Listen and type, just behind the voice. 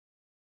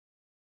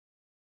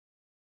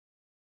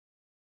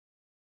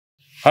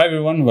Hi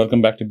everyone,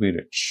 welcome back to Be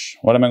Rich.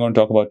 What am I going to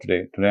talk about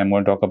today? Today I'm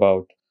going to talk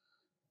about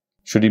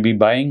should you be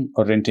buying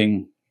or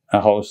renting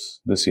a house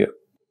this year?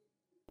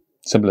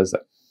 Simple as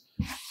that.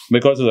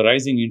 Because of the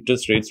rising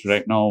interest rates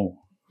right now,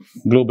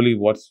 globally,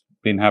 what's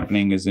been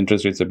happening is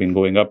interest rates have been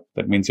going up.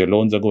 That means your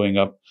loans are going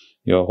up,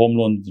 your home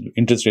loan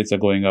interest rates are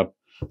going up.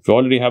 If you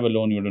already have a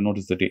loan, you will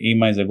notice that your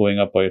EMIs are going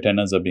up or your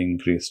tenors are being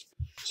increased.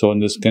 So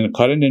in this kind of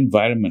current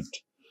environment,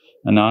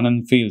 and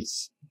Anand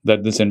feels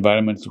that this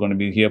environment is going to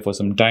be here for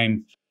some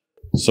time.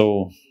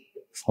 So,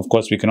 of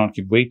course, we cannot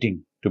keep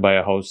waiting to buy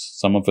a house.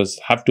 Some of us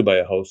have to buy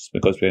a house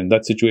because we're in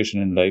that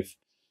situation in life.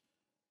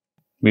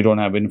 We don't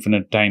have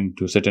infinite time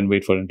to sit and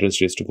wait for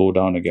interest rates to go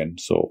down again.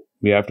 So,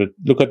 we have to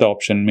look at the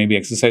option, maybe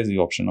exercise the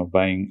option of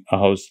buying a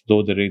house,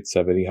 though the rates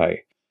are very high.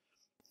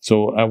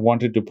 So, I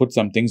wanted to put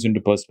some things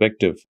into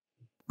perspective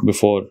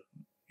before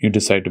you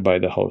decide to buy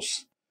the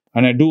house.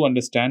 And I do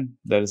understand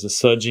there is a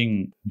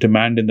surging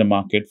demand in the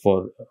market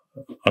for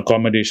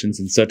accommodations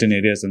in certain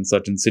areas and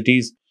certain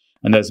cities.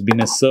 And there's been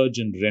a surge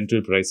in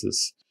rental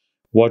prices.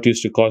 What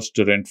used to cost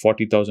to rent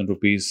 40,000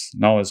 rupees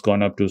now has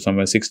gone up to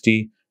somewhere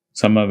 60.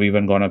 Some have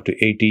even gone up to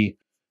 80.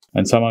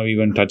 And some are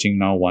even touching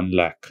now 1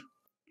 lakh.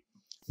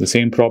 The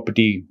same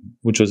property,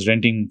 which was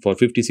renting for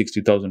 50,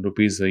 60,000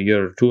 rupees a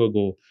year or two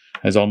ago,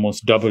 has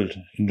almost doubled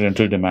in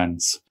rental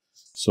demands.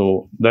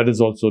 So that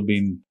has also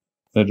been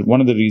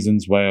one of the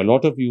reasons why a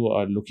lot of you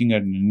are looking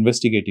at and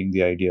investigating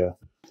the idea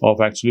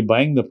of actually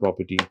buying the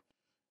property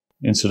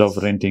instead of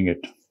renting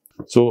it.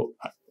 So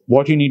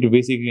what you need to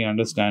basically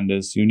understand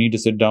is you need to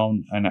sit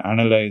down and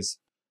analyze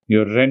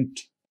your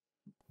rent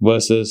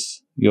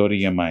versus your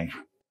EMI.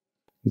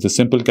 It's a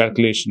simple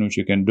calculation which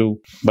you can do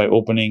by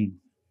opening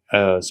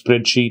a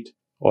spreadsheet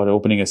or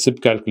opening a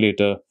SIP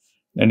calculator,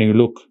 and you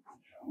look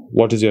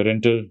what is your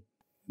rental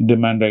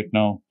demand right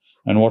now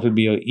and what will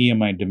be your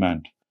EMI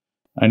demand.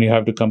 And you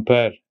have to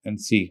compare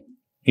and see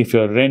if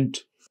your rent,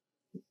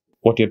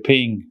 what you're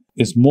paying,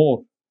 is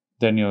more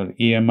than your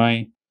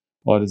EMI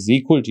or is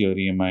equal to your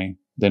EMI,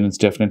 then it's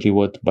definitely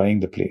worth buying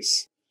the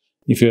place.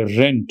 If your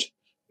rent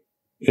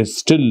is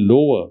still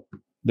lower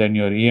than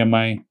your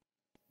EMI,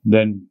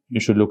 then you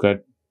should look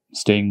at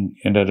staying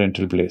in a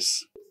rental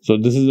place. So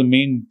this is the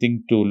main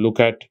thing to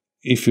look at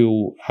if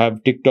you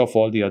have ticked off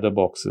all the other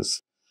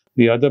boxes.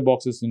 The other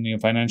boxes in your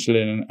financial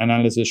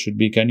analysis should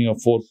be, can you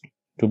afford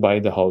to buy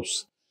the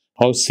house?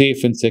 How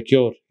safe and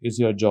secure is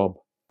your job?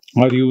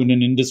 Are you in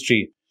an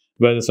industry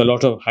where there's a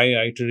lot of high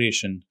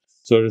iteration?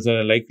 So there's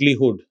a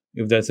likelihood,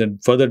 if there's a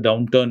further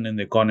downturn in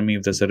the economy,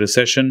 if there's a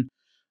recession,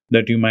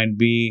 that you might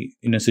be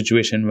in a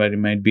situation where you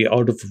might be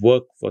out of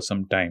work for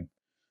some time.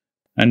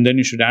 And then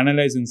you should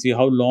analyze and see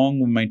how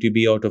long might you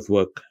be out of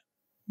work.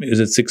 Is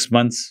it 6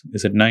 months?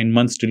 Is it 9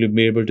 months till you'll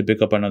be able to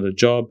pick up another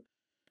job?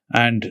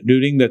 And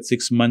during that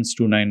 6 months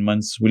to 9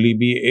 months, will you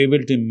be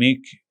able to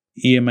make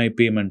EMI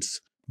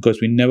payments?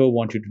 Because we never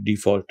want you to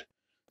default.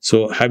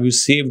 So have you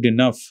saved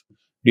enough?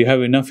 Do you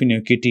have enough in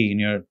your kitty, in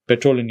your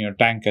petrol in your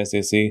tank, as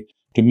they say,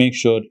 to make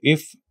sure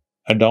if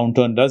a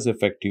downturn does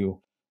affect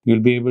you,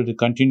 you'll be able to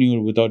continue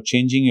without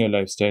changing your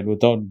lifestyle,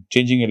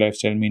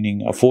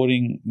 meaning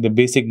affording the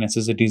basic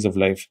necessities of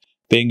life,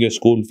 paying your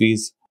school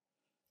fees,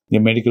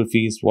 your medical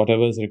fees,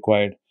 whatever is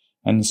required,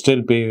 and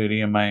still pay your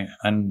EMI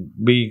and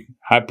be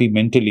happy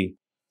mentally.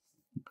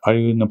 Are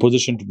you in a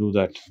position to do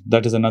that?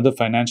 That is another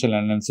financial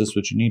analysis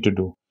which you need to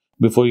do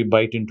before you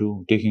bite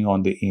into taking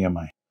on the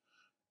EMI.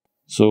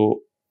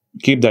 So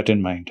keep that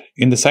in mind.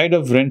 In the side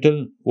of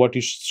rental, what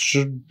you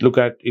should look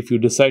at if you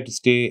decide to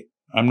stay,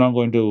 I'm not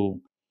going to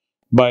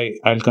buy,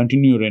 I'll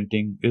continue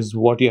renting, is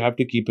what you have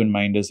to keep in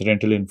mind is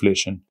rental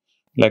inflation.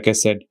 Like I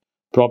said,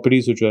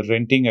 properties which were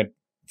renting at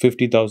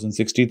 50,000,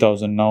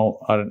 60,000 now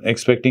are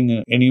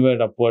expecting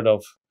anywhere upward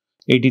of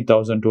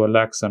 80,000 to a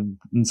lakh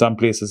in some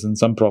places, in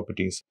some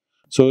properties.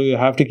 So you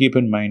have to keep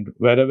in mind,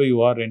 wherever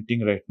you are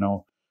renting right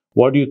now,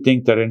 what do you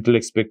think the rental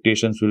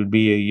expectations will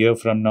be a year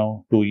from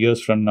now, 2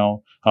 years from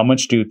now? How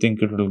much do you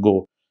think it will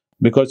go?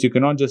 Because you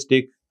cannot just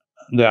take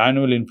the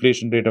annual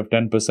inflation rate of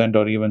 10%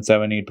 or even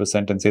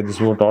 7-8% and say this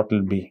is what it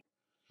will be.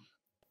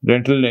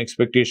 Rental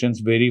expectations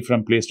vary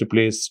from place to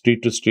place,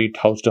 street to street,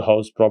 house to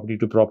house, property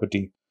to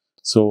property.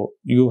 So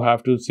you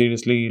have to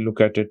seriously look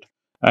at it.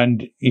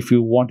 And if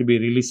you want to be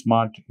really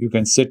smart, you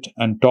can sit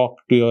and talk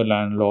to your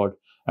landlord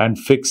and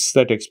fix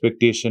that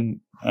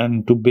expectation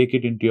and to bake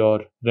it into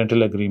your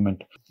rental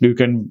agreement. You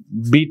can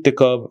beat the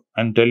curve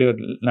and tell your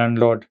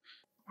landlord,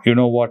 you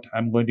know what,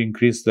 I'm going to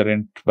increase the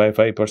rent by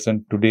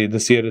 5% today,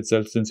 this year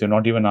itself, since you're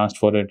not even asked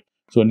for it.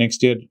 So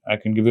next year, I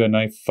can give you a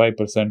nice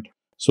 5%.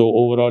 So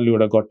overall, you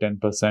would have got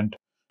 10%,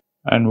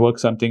 and work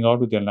something out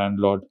with your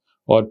landlord,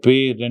 or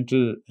pay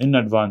rental in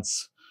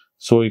advance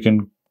so you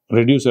can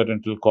reduce your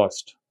rental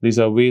cost. These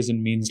are ways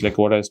and means, like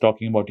what I was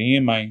talking about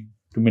EMI,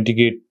 to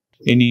mitigate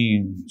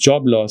any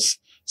job loss.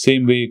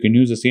 Same way, you can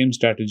use the same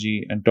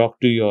strategy and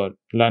talk to your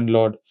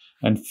landlord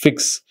and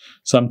fix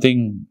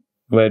something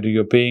where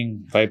you're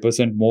paying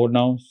 5% more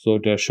now, so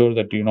to assure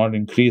that you're not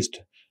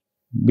increased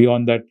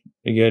beyond that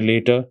a year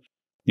later.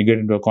 You get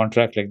into a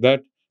contract like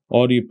that,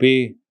 or you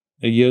pay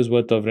a year's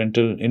worth of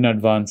rental in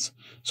advance,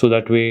 so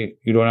that way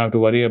you don't have to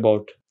worry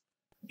about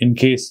in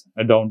case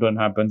a downturn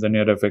happens and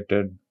you're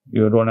affected.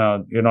 You're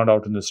not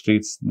out in the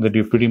streets, that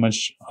you pretty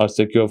much are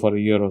secure for a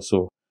year or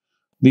so.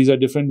 These are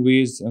different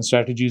ways and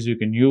strategies you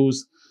can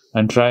use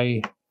and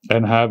try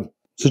and have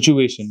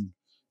situation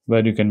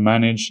where you can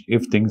manage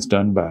if things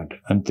turn bad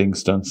and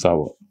things turn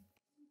sour.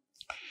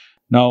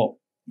 Now,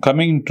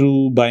 coming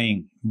to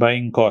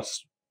buying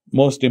costs.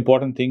 Most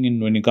important thing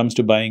when it comes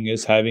to buying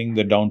is having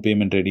the down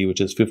payment ready,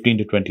 which is 15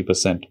 to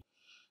 20%.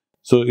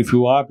 So if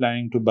you are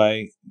planning to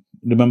buy,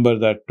 remember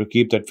that to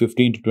keep that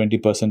 15 to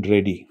 20%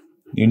 ready,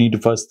 you need to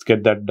first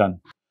get that done.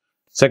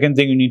 Second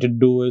thing you need to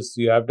do is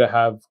you have to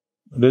have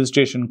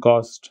registration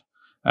cost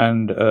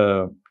and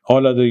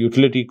all other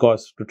utility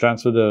costs to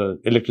transfer the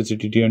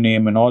electricity to your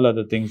name and all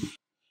other things,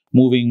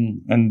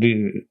 moving, and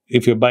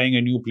if you're buying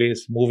a new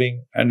place,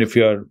 moving, and if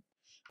you're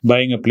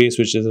buying a place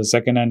which is a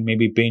second hand,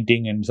 maybe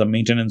painting and some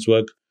maintenance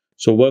work.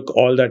 So work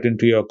all that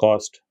into your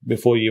cost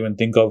before you even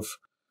think of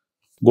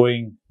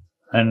going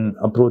and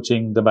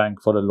approaching the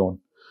bank for a loan.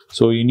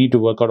 So you need to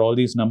work out all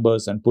these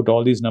numbers and put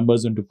all these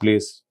numbers into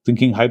place,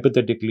 thinking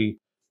hypothetically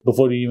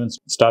before you even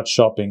start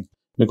shopping.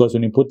 Because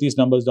when you put these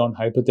numbers down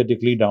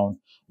hypothetically down,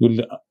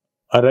 you'll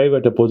arrive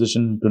at a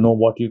position to know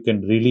what you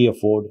can really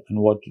afford and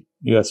what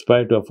you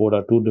aspire to afford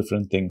are two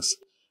different things.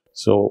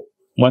 So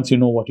once you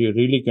know what you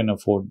really can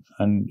afford,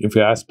 and if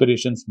your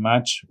aspirations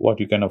match what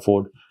you can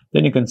afford,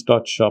 then you can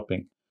start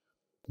shopping.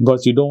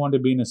 Because you don't want to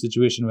be in a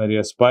situation where you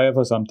aspire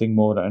for something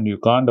more and you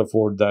can't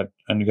afford that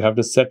and you have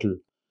to settle.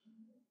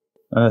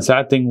 And the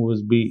sad thing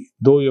would be,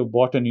 though you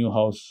bought a new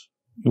house,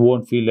 you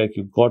won't feel like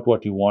you got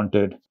what you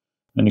wanted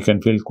and you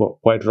can feel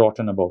quite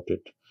rotten about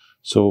it.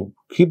 So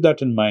keep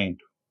that in mind,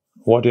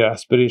 what your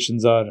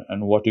aspirations are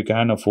and what you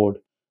can afford.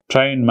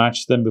 Try and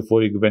match them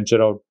before you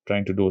venture out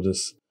trying to do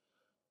this.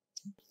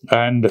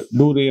 And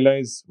do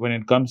realize when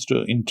it comes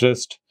to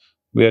interest,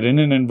 we are in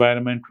an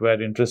environment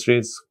where interest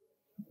rates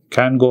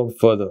can go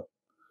further.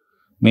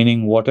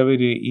 Meaning whatever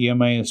your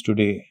EMI is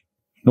today,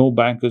 no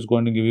bank is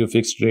going to give you a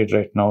fixed rate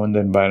right now in the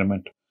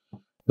environment.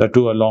 That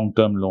too a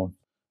long-term loan.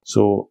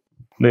 So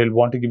they'll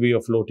want to give you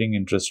a floating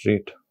interest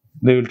rate.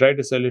 They will try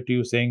to sell it to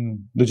you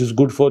saying, this is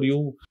good for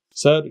you,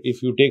 sir,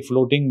 if you take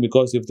floating,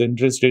 because if the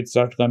interest rates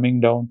start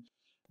coming down,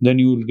 then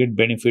you will get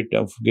benefit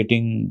of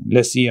getting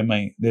less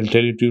EMI. They'll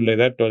tell it to you like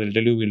that, or they'll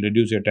tell you we'll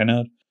reduce your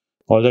tenor.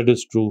 All that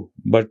is true.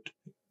 But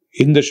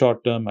in the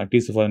short term, at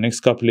least for the next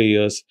couple of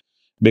years,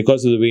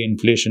 because of the way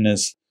inflation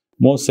is,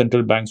 most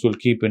central banks will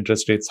keep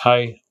interest rates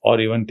high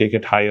or even take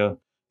it higher.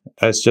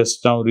 As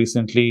just now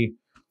recently,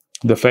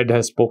 the Fed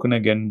has spoken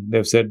again.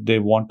 They've said they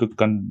want to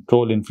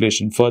control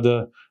inflation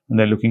further and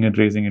they're looking at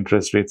raising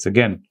interest rates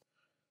again.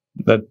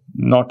 That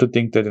not to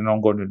think that they're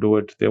not going to do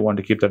it. They want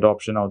to keep that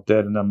option out there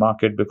in the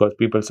market because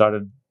people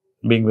started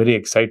being very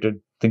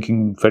excited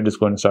thinking Fed is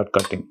going to start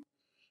cutting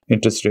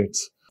interest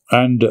rates.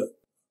 And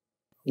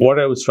what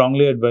I would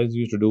strongly advise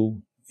you to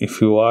do,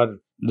 if you are,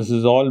 this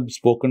is all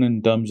spoken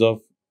in terms of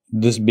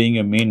this being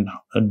a main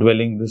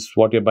dwelling, this is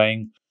what you're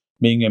buying,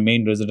 being a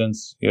main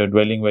residence, your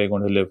dwelling where you're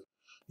going to live.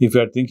 If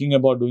you are thinking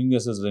about doing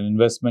this as an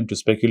investment to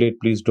speculate,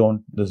 please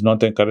don't. There's not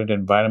the current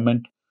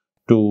environment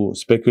to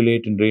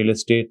speculate in real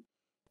estate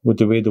with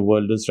the way the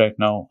world is right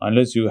now.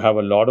 Unless you have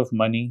a lot of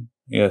money,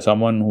 you're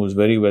someone who's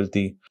very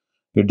wealthy,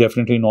 you're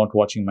definitely not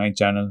watching my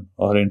channel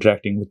or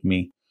interacting with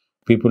me.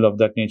 People of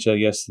that nature,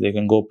 yes, they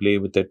can go play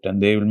with it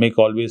and they will make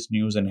always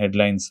news and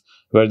headlines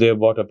where they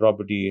bought a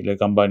property like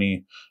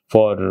Ambani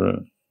for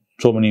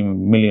so many $1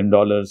 million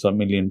or £1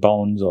 million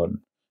or $1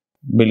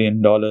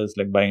 billion,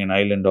 like buying an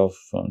island of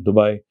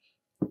Dubai.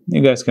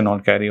 You guys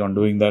cannot carry on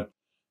doing that.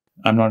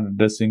 I'm not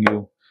addressing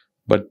you.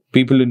 But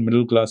people in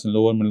middle class and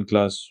lower middle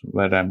class,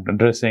 where I'm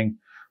addressing,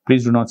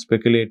 please do not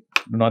speculate.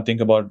 Do not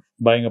think about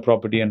buying a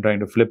property and trying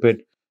to flip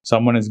it.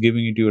 Someone is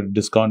giving it to you at a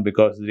discount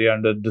because they're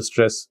under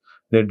distress.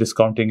 They're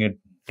discounting it.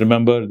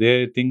 Remember,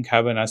 they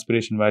have an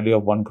aspiration value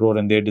of 1 crore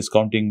and they're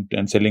discounting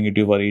and selling it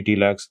to you for 80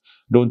 lakhs.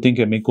 Don't think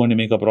you're going to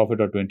make a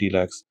profit of 20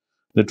 lakhs.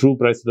 The true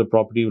price of the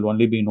property will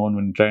only be known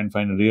when you try and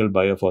find a real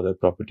buyer for that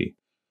property.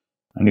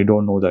 And you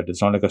don't know that.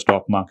 It's not like a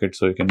stock market,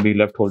 so you can be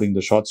left holding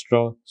the short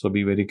straw. So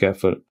be very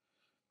careful.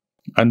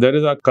 And there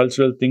is our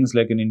cultural things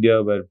like in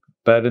India where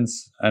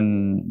parents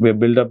and we're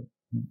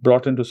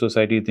brought into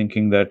society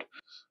thinking that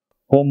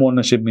home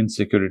ownership means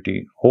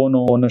security. Home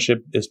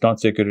ownership is not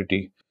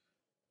security.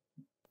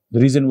 The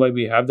reason why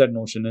we have that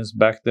notion is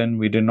back then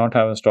we did not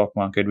have a stock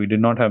market, we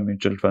did not have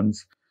mutual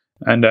funds.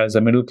 And as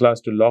a middle class,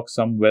 to lock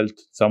some wealth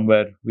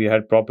somewhere, we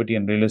had property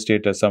and real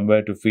estate as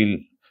somewhere to feel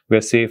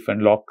we're safe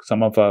and lock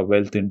some of our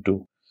wealth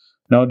into.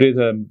 Nowadays,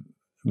 there are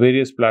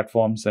various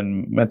platforms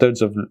and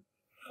methods of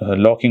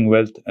locking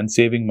wealth and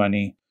saving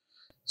money.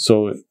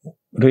 So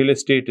real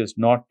estate is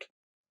not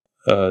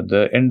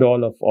the end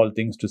all of all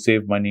things to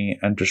save money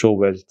and to show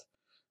wealth.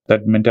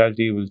 That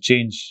mentality will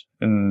change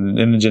in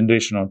a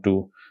generation or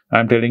two.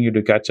 I'm telling you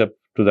to catch up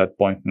to that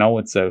point now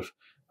itself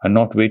and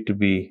not wait to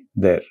be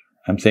there.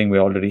 I'm saying we're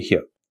already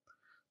here.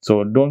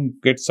 So don't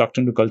get sucked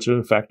into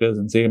cultural factors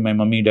and say my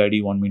mummy,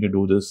 daddy want me to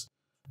do this.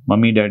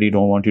 Mummy, daddy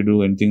don't want you to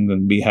do anything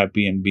than be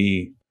happy and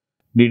be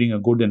leading a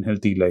good and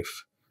healthy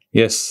life.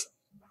 Yes,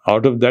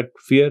 out of that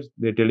fear,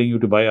 they're telling you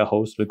to buy a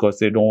house because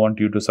they don't want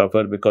you to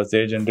suffer, because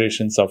their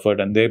generation suffered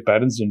and their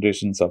parents'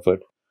 generation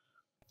suffered.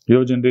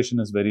 Your generation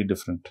is very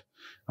different.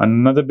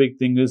 Another big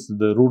thing is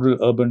the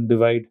rural-urban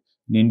divide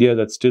in India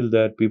that's still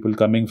there. People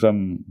coming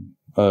from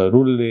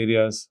rural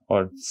areas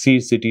or C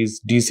cities,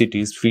 D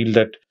cities feel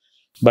that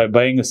by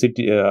buying a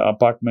city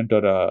apartment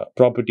or a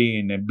property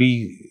in a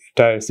B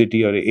tier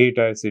city or a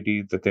tier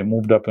city that they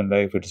moved up in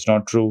life. It is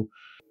not true.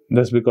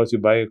 Just because you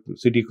buy a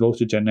city close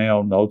to Chennai or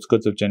on the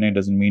outskirts of Chennai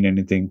doesn't mean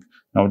anything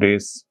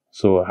nowadays.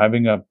 So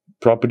having a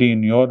property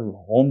in your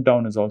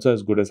hometown is also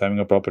as good as having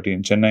a property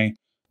in Chennai.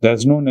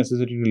 There's no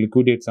necessity to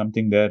liquidate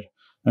something there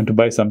and to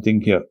buy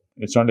something here.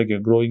 It's not like you're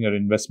growing your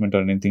investment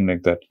or anything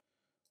like that.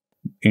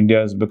 India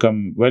has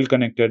become well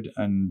connected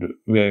and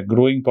we are a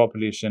growing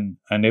population,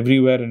 and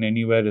everywhere and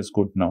anywhere is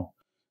good now.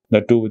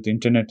 That too with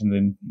internet and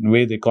the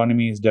way the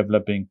economy is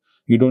developing,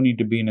 you don't need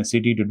to be in a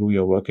city to do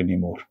your work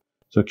anymore.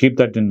 So keep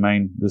that in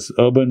mind. This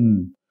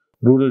urban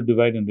rural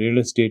divide in real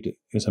estate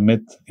is a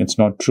myth. It's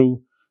not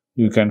true.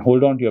 You can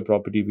hold on to your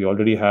property we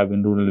already have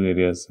in rural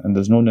areas, and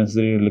there's no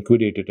necessity to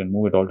liquidate it and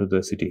move it all to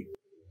the city.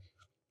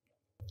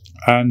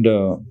 And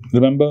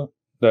remember,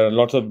 there are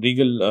lots of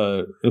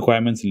legal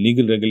requirements and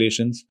legal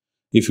regulations.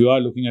 If you are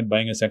looking at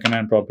buying a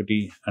second-hand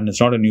property and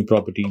it's not a new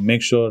property,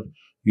 make sure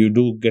you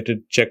do get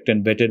it checked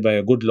and vetted by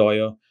a good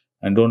lawyer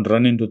and don't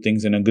run into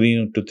things and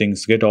agree to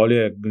things. Get all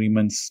your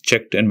agreements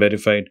checked and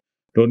verified.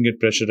 Don't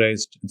get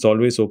pressurized. It's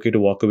always okay to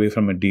walk away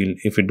from a deal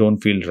if it don't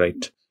feel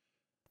right.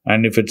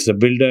 And if it's a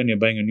builder and you're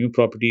buying a new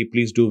property,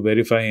 please do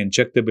verify and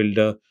check the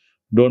builder.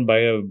 Don't buy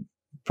a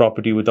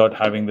property without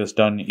having this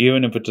done.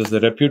 Even if it is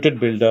a reputed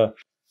builder,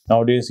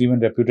 nowadays even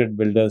reputed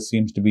builders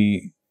seems to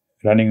be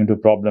running into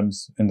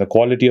problems in the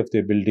quality of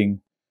their building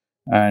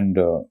and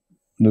the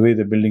way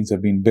the buildings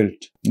have been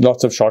built.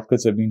 Lots of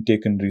shortcuts have been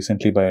taken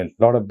recently by a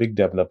lot of big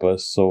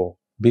developers. So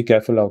be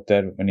careful out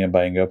there when you're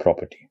buying your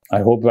property. I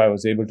hope I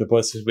was able to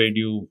persuade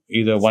you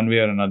either one way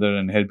or another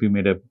and help you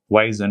make a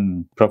wise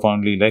and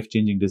profoundly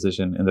life-changing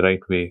decision in the right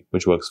way,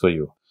 which works for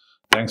you.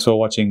 Thanks for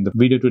watching the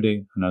video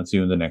today, and I'll see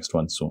you in the next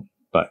one soon.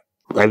 Bye.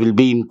 I will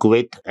be in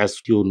Kuwait, as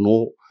you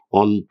know,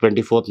 on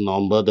 24th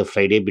November, the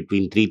Friday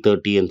between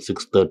 3:30 and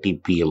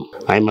 6:30 p.m.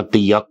 I'm at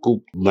the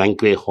Yaqub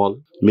Banquet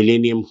Hall,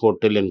 Millennium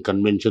Hotel and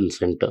Convention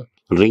Center,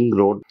 Ring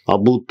Road,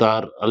 Abu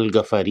Tar Al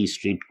Ghafari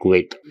Street,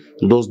 Kuwait.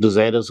 Those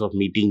desirous of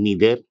meeting me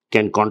there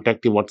can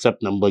contact the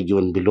WhatsApp number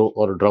given below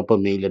or drop a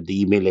mail at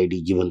the email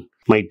ID given.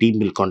 My team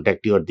will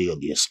contact you at the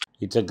earliest.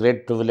 It's a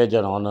great privilege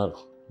and honor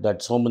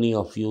that so many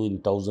of you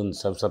in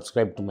thousands have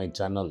subscribed to my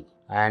channel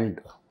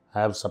and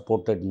have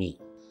supported me.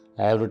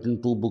 I have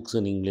written 2 books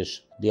in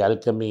English, The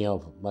Alchemy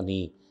of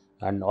Money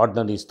and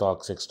Ordinary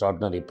Stocks,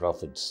 Extraordinary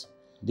Profits.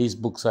 These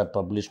books are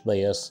published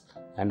by us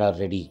and are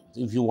ready.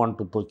 If you want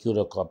to procure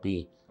a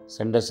copy,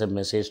 send us a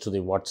message to the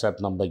WhatsApp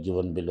number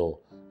given below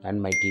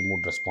and my team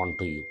would respond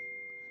to you.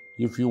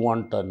 If you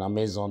want an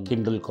Amazon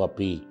Kindle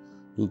copy,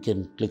 you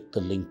can click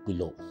the link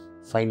below.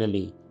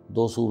 Finally,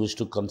 those who wish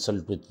to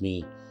consult with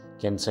me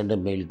can send a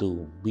mail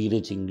to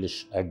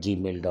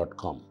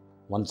berichenglish@gmail.com.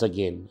 Once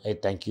again, I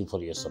thank you for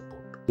your support.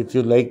 If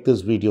you like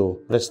this video,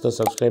 press the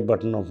subscribe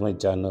button of my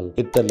channel,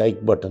 hit the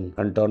like button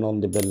and turn on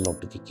the bell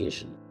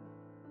notification.